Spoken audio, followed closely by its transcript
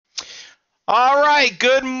All right,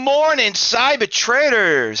 good morning, cyber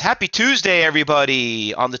traders. Happy Tuesday,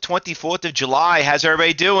 everybody. On the 24th of July, how's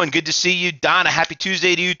everybody doing? Good to see you, Donna. Happy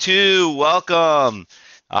Tuesday to you too. Welcome.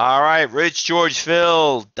 All right, Rich, George,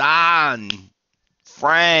 Phil, Don,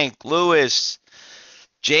 Frank, Lewis,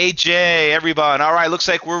 JJ, everyone. All right, looks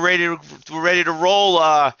like we're ready to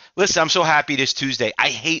roll. Listen, I'm so happy this Tuesday. I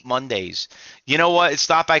hate Mondays. You know what? It's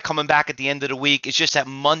not by coming back at the end of the week. It's just that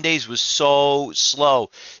Mondays was so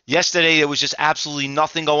slow. Yesterday there was just absolutely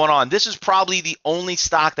nothing going on. This is probably the only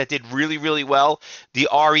stock that did really, really well. The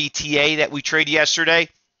RETA that we traded yesterday.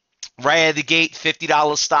 Right out of the gate,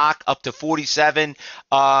 $50 stock up to 47.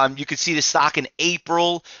 You can see the stock in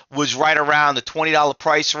April was right around the $20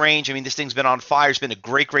 price range. I mean, this thing's been on fire. It's been a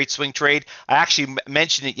great, great swing trade. I actually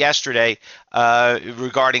mentioned it yesterday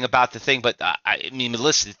regarding about the thing, but I mean,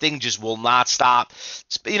 listen, the thing just will not stop.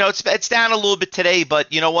 It's down a little bit today,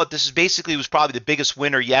 but you know what? This is basically was probably the biggest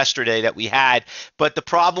winner yesterday that we had. But the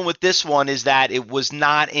problem with this one is that it was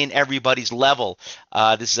not in everybody's level.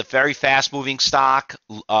 This is a very fast-moving stock.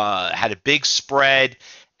 Had a big spread,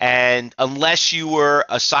 and unless you were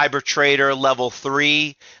a cyber trader level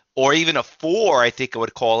 3 or even a 4, I think I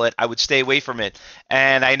would call it, I would stay away from it.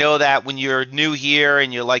 And I know that when you're new here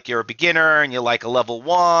and you're a beginner and you're like a level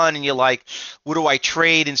 1 and you're like, what do I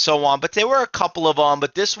trade and so on, but there were a couple of them,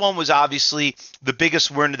 but this one was obviously the biggest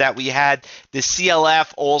winner that we had. The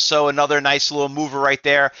CLF also another nice little mover right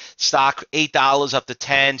there. Stock $8 up to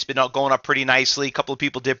 10. It's been going up pretty nicely. A couple of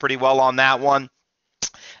people did pretty well on that one.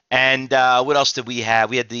 And what else did we have?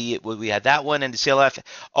 We had that one and the CLF.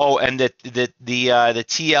 Oh, and the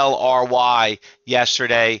TLRY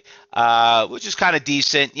yesterday, which is kind of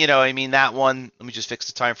decent. I mean that one. Let me just fix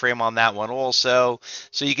the time frame on that one also,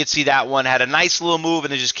 so you can see that one had a nice little move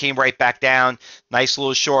and it just came right back down. Nice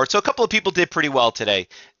little short. So a couple of people did pretty well today.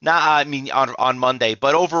 Not, I mean, on Monday,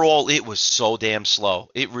 but overall it was so damn slow.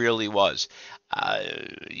 It really was. Uh,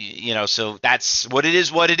 so that's what it is.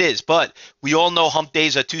 But we all know hump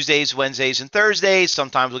days are Tuesdays, Wednesdays, and Thursdays.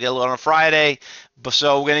 Sometimes we'll get a little on a Friday. But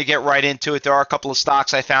so we're going to get right into it. There are a couple of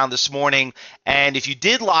stocks I found this morning. And if you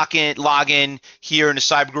did log in here in the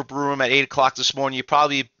Cyber Group room at 8 o'clock this morning, you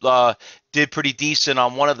probably did pretty decent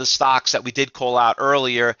on one of the stocks that we did call out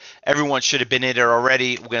earlier. Everyone should have been in it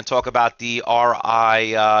already. We're going to talk about the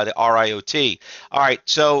RIOT. All right,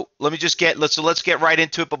 so let's get right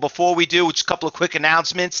into it. But before we do, just a couple of quick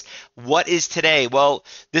announcements. What is today? Well,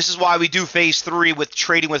 this is why we do phase 3 with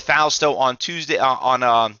trading with Fausto on Tuesday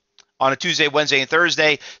on a Tuesday, Wednesday, and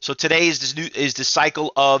Thursday. So today is the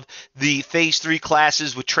cycle of the phase 3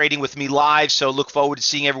 classes with trading with me live. So look forward to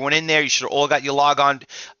seeing everyone in there. You should have all got your log on.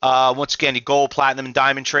 Once again, the gold, platinum, and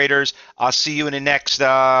diamond traders. I'll see you in the next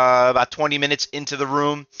about 20 minutes into the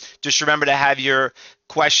room. Just remember to have your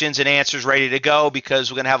questions and answers ready to go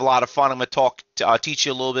because we're going to have a lot of fun. I'm going to teach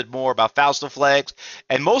you a little bit more about Fausto flags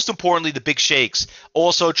and most importantly, the big shakes.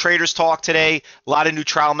 Also, Traders Talk today. A lot of new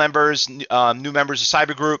trial members, new members of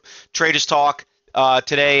Cyber Group. Traders Talk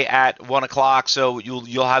today at 1 o'clock. So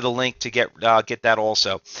you'll have the link to get that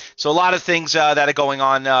also. So a lot of things that are going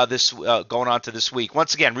on to this week.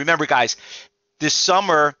 Once again, remember, guys, this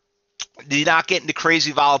summer, you're not getting the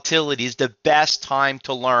crazy volatility is the best time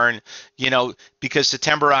to learn, because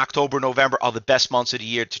September, October, November are the best months of the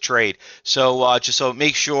year to trade. So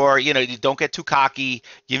make sure, you don't get too cocky.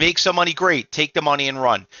 You make some money, great. Take the money and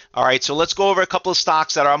run. All right, so let's go over a couple of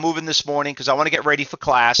stocks that are moving this morning because I want to get ready for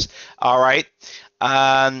class. All right.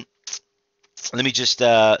 Let me just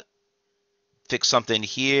fix something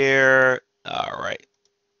here. All right.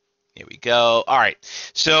 Here we go. All right.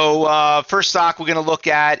 So first stock we're going to look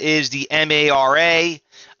at is the MARA.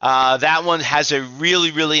 That one has a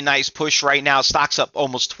really, really nice push right now. Stock's up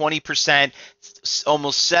almost 20%,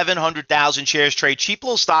 almost 700,000 shares trade. Cheap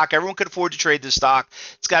little stock. Everyone could afford to trade this stock.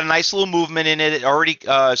 It's got a nice little movement in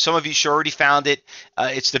it. Some of you should already found it.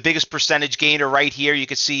 It's the biggest percentage gainer right here. You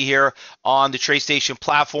can see here on the TradeStation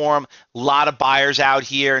platform. A lot of buyers out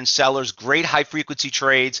here and sellers. Great high frequency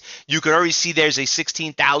trades. You can already see there's a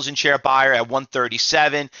 16,000 share buyer at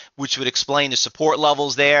 137, which would explain the support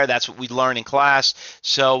levels there. That's what we learned in class.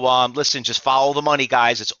 So listen, just follow the money,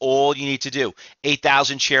 guys. It's all you need to do.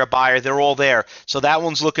 8,000 share buyer. They're all there. So that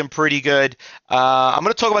one's looking pretty good. I'm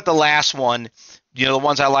going to talk about the last one. The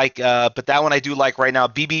ones I like, but that one I do like right now.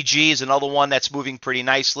 BBG is another one that's moving pretty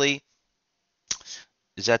nicely.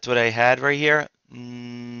 Is that what I had right here?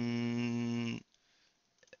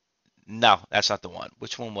 No, that's not the one.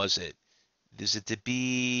 Which one was it? Is it the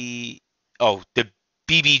B? Oh, the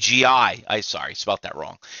BBGI. Sorry, spelled that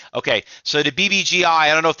wrong. Okay, so the BBGI,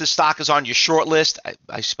 I don't know if the stock is on your short list.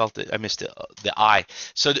 I spelled it. I missed the I.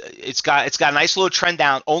 So it's got a nice little trend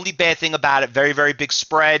down. Only bad thing about it, very, very big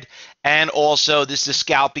spread. And also, this is a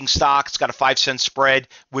scalping stock. It's got a 5-cent spread,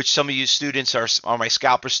 which some of you students are my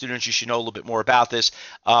scalper students. You should know a little bit more about this,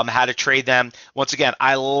 how to trade them. Once again,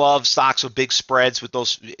 I love stocks with big spreads with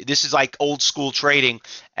those. This is like old school trading.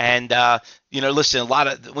 And, listen,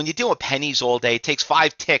 when you're doing pennies all day, it takes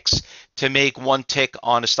 5 ticks to make 1 tick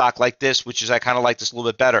on a stock like this, which is, I kind of like this a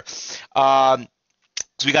little bit better.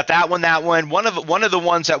 So we got that one. One of the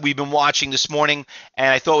ones that we've been watching this morning,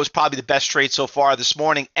 and I thought was probably the best trade so far this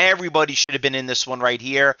morning. Everybody should have been in this one right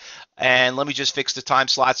here. And let me just fix the time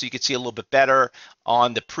slot so you can see a little bit better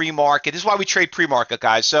on the pre-market. This is why we trade pre-market,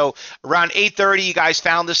 guys. So around 8:30, you guys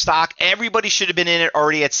found the stock. Everybody should have been in it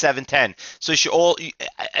already at 7:10. So you should all.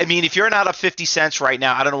 I mean, if you're not up 50 cents right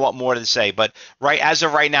now, I don't know what more to say. But as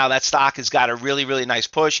of right now, that stock has got a really, really nice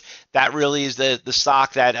push. That really is the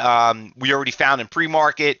stock that we already found in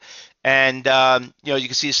pre-market. And you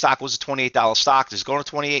can see the stock was a $28 stock. Does it go to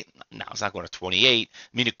 28? No, it's not going to 28.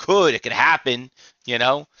 I mean, it could happen.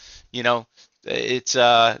 It's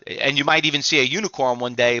and you might even see a unicorn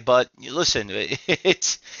one day, but listen,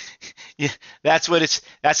 that's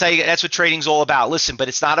what trading's all about. Listen, but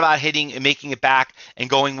it's not about hitting and making it back and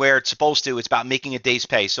going where it's supposed to. It's about making a day's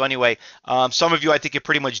pay. So anyway, some of you, I think, you're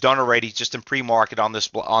pretty much done already just in pre-market on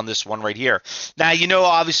this one right here. Now,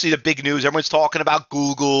 obviously the big news, everyone's talking about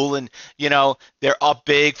Google, and they're up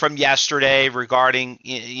big from yesterday regarding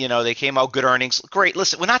they came out good earnings. Great.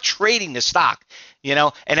 Listen, we're not trading the stock. And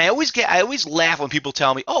I always laugh when people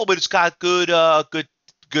tell me, oh, but it's got good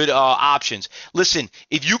options. Listen,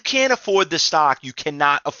 if you can't afford the stock, you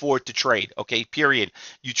cannot afford to trade. Okay, period.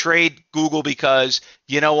 You trade Google because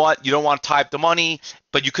you know what? You don't want to tie up the money,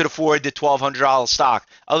 but you could afford the $1,200 stock.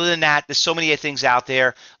 Other than that, there's so many things out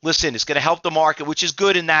there. Listen, it's going to help the market, which is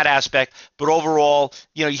good in that aspect. But overall,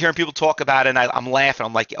 you're hearing people talk about it, and I'm laughing.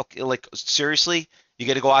 I'm like, okay, like seriously? You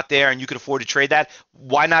got to go out there and you could afford to trade that.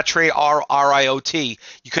 Why not trade RIOT?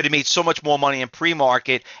 You could have made so much more money in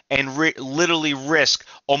pre-market and literally risk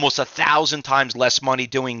almost 1,000 times less money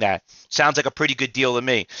doing that. Sounds like a pretty good deal to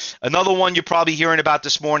me. Another one you're probably hearing about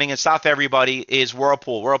this morning, and it's not for everybody, is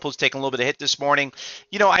Whirlpool. Whirlpool's taking a little bit of hit this morning.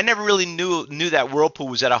 I never really knew that Whirlpool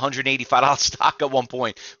was at $185 stock at one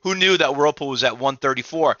point. Who knew that Whirlpool was at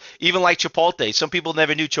 $134? Even like Chipotle. Some people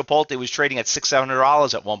never knew Chipotle was trading at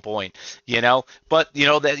 $600-700 at one point. But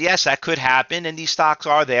that yes, that could happen, and these stocks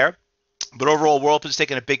are there. But overall, Whirlpool's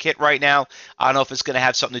taking a big hit right now. I don't know if it's going to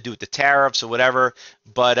have something to do with the tariffs or whatever,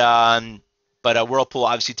 but Whirlpool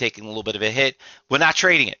obviously taking a little bit of a hit. We're not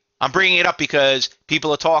trading it. I'm bringing it up because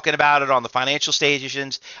people are talking about it on the financial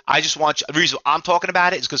stations. The reason I'm talking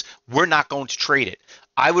about it is because we're not going to trade it.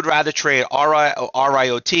 I would rather trade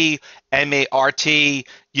RIOT, MART,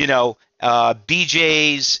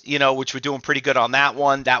 BJ's, which we're doing pretty good on that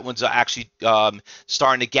one. That one's actually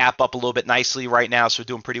starting to gap up a little bit nicely right now, so we're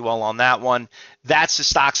doing pretty well on that one. That's the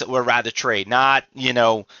stocks that we'd rather trade, not,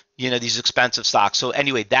 these expensive stocks. So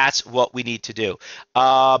anyway, that's what we need to do.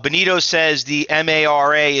 Benito says the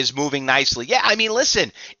MARA is moving nicely. Yeah, I mean,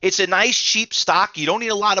 listen, it's a nice, cheap stock. You don't need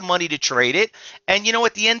a lot of money to trade it. And,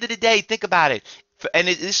 at the end of the day, think about it. And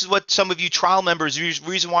this is what some of you trial members, the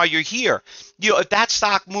reason why you're here. If that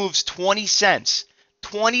stock moves 20 cents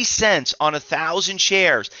on 1,000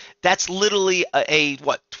 shares, that's literally a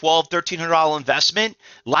 $1,200-1,300 investment.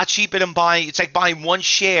 A lot cheaper than buying. It's like buying one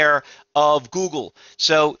share of Google.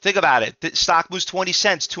 So think about it. The stock moves 20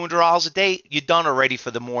 cents, $200 a day. You're done already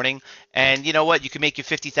for the morning. And you know what? You can make your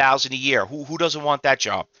 $50,000 a year. Who doesn't want that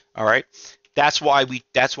job? All right. That's why we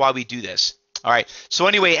do this. All right. So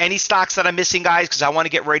anyway, any stocks that I'm missing, guys, because I want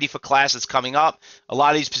to get ready for class that's coming up. A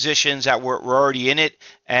lot of these positions that we're already in it,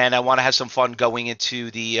 and I want to have some fun going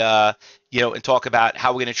into the, and talk about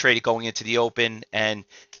how we're going to trade it going into the open, and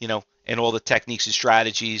and all the techniques and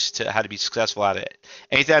strategies to how to be successful at it.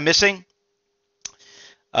 Anything I'm missing?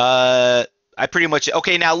 I pretty much,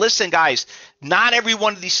 okay, now listen, guys, not every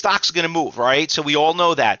one of these stocks is going to move, right? So we all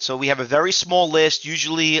know that. So we have a very small list.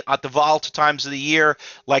 Usually at the volatile times of the year,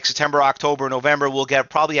 like September, October, November, we'll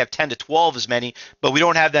probably have 10 to 12 as many, but we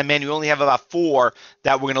don't have that many. We only have about 4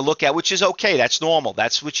 that we're going to look at, which is okay. That's normal.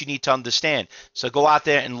 That's what you need to understand. So go out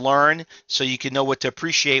there and learn so you can know what to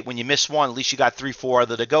appreciate. When you miss one, at least you got 3, 4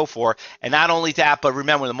 other to go for. And not only that, but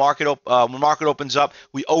remember, when the market opens up,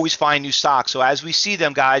 we always find new stocks. So as we see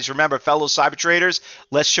them, guys, remember, fellow cyber traders,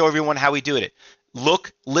 let's show everyone how we do it.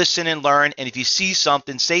 look, listen, and learn. And if you see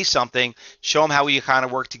something, say something. Show them how we kind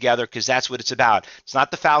of work together, because that's what it's about. It's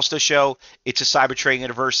not the Fausto show. It's a Cyber Trading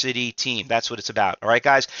University team. That's what it's about. All right,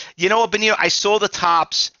 guys. You know what, Benito? I saw the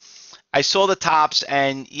tops.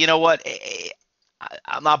 And you know what?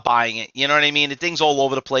 I'm not buying it. You know what I mean? The thing's all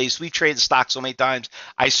over the place. We've traded the stock so many times.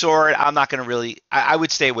 I saw it. I'm not going to really, I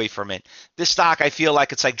would stay away from it. This stock, I feel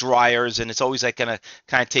like it's like dryers, and it's always like going to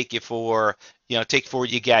kind of take you for, take for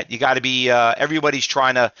what you get. You got to be, everybody's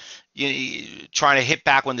trying to hit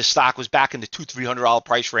back when the stock was back in the $200-300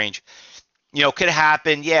 price range. Could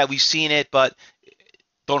happen. Yeah, we've seen it, but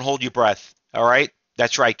don't hold your breath. All right.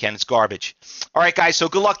 That's right, Ken. It's garbage. All right, guys. So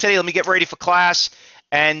good luck today. Let me get ready for class.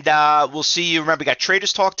 And we'll see you. Remember, we got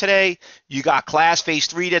Traders Talk today. You got class phase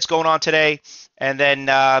 3 that's going on today. And then,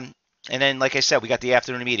 like I said, we got the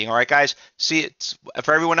afternoon meeting. All right, guys. See it.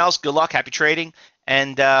 For everyone else, good luck. Happy trading.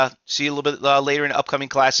 And see you a little bit later in the upcoming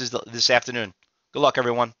classes this afternoon. Good luck,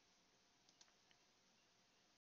 everyone.